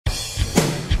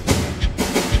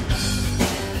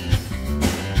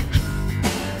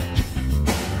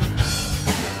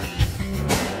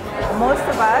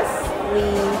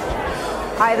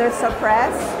either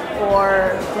suppress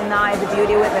or deny the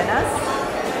beauty within us.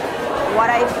 What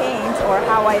I paint or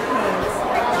how I paint,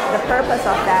 the purpose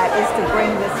of that is to bring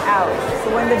this out.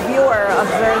 So when the viewer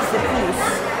observes the piece,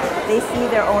 they see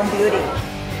their own beauty.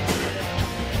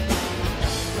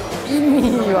 意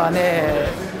味はね、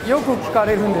よく聞か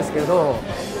れるんですけど、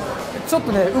ちょっ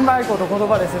とね、うまいこと言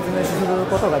葉で説明する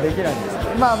ことができないんです。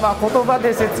まあまあ言葉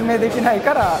で説明できない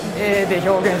から絵で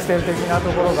表現してる的なと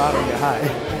ころがあるんで、はい。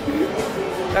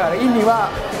だから意味は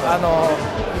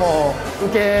も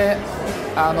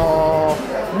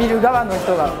う見る側の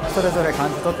人がそれぞれ感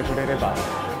じ取ってくれれば、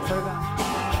それが。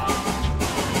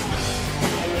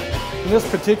This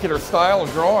particular style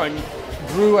of drawing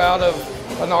grew out of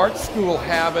an art school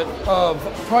habit of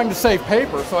trying to save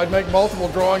paper, so I'd make multiple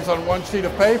drawings on one sheet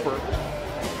of paper.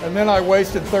 And then I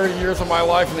wasted 30 years of my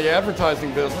life in the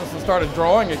advertising business and started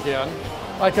drawing again.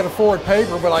 I could afford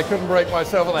paper, but I couldn't break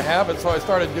myself in the habit, so I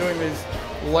started doing these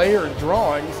layered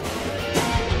drawings.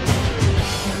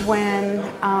 When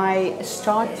I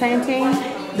start painting,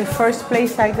 the first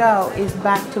place I go is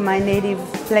back to my native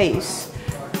place,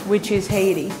 which is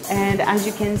Haiti. And as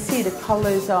you can see, the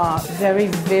colors are very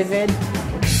vivid.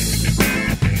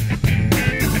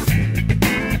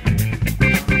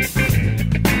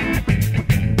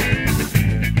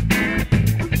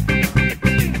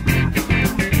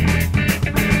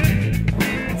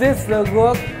 This is the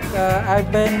work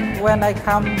I've been when I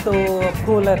come to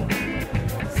Poland.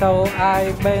 So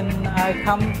I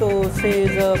come to see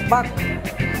the back,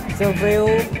 the view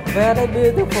very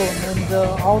beautiful in the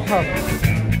autumn.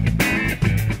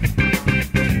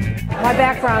 My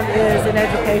background is in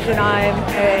education. I'm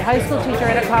a high school teacher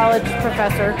and a college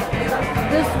professor.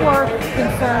 This work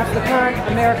concerns the current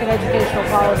American educational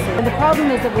policy. And the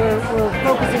problem is that we're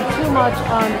focusing too much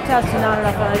on the test and not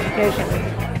enough on education.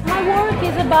 My work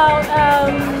is about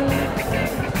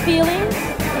feelings.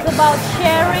 It's about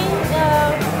sharing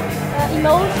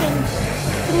emotions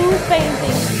through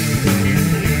painting.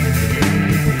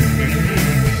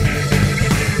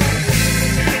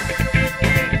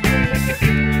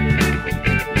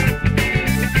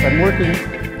 I'm working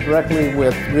directly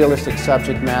with realistic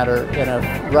subject matter in a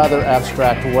rather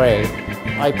abstract way.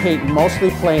 I paint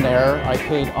mostly plein air, I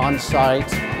paint on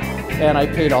site, and I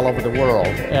paint all over the world.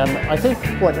 And I think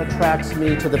what attracts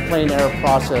me to the plein air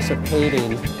process of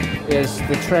painting is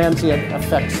the transient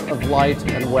effects of light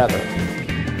and weather.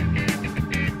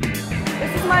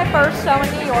 This is my first show in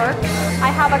New York. I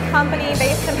have a company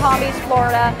based in Palm Beach,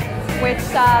 Florida, which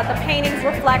the paintings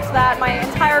reflect that. My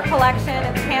entire collection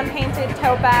is hand-painted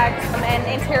tote bags and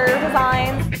interior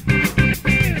designs.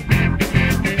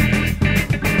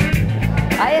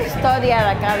 I study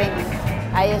at Academy.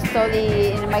 I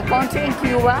study in my country, in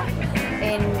Cuba,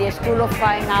 in the School of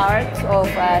Fine Arts of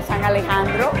San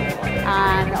Alejandro,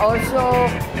 and also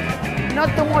not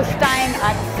too much time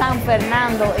at San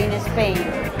Fernando in Spain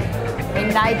in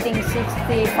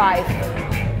 1965.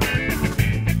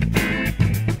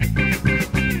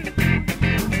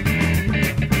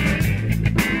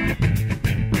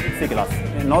 C'est glace,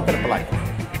 une autre plaque.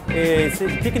 Et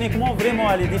techniquement,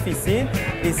 vraiment, elle est difficile.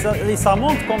 Et ça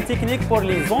montre comme technique pour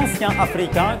les anciens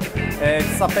Africains,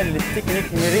 qui s'appelle les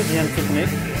techniques méridiennes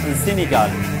techniques au Sénégal.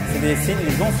 C'est les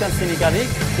anciens Sénégalais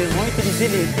qui ont utilisé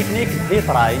les techniques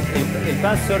vitrail. Ils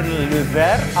peignent sur le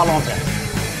verre à l'envers.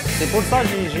 C'est pour ça que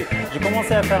j'ai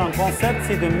commencé à faire un concept,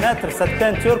 c'est de mettre cette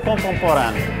peinture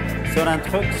contemporaine sur un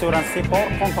truc, sur un support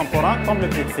contemporain comme le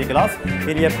plexiglas.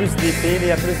 Il y a plus d'effet, il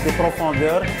y a plus de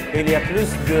profondeur, il y a plus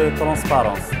de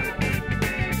transparence.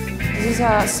 This is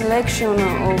a selection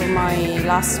of my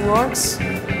last works.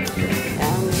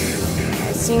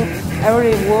 I think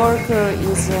every work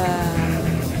is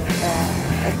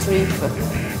a trip,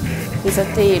 is a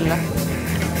tale.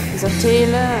 It's a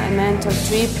tale, a mental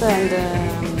trip, and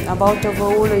above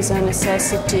all is a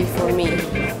necessity for me.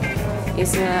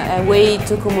 It's a way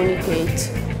to communicate.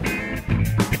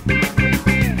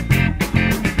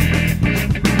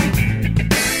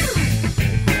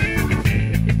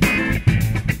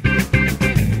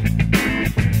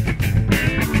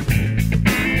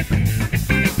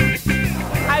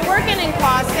 I work in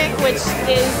encaustic, which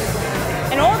is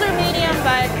an older medium,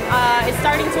 but it's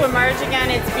starting to emerge again.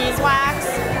 It's beeswax.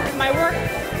 My work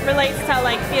relates to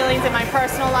like feelings in my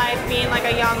personal life, being like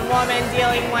a young woman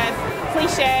dealing with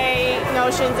cliche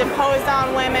notions imposed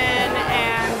on women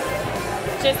and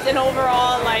just an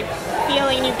overall like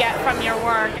feeling you get from your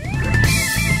work.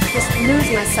 Just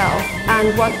lose myself,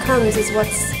 and what comes is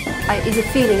is a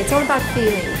feeling. It's all about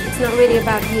feeling. It's not really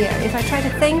about here. If I try to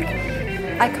think,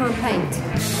 I can't paint.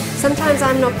 Sometimes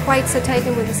I'm not quite so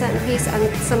taken with a certain piece,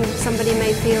 and somebody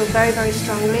may feel very, very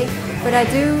strongly, but I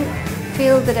do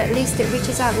feel that at least it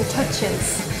reaches out and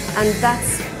touches, and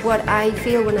that's what I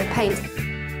feel when I paint.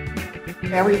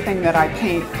 Everything that I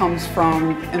paint comes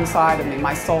from inside of me,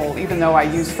 my soul, even though I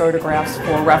use photographs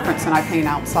for reference and I paint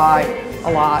outside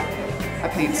a lot. I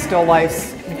paint still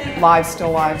lifes, live still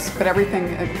lives, but everything,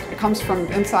 it comes from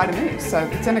inside of me, so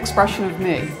it's an expression of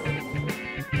me.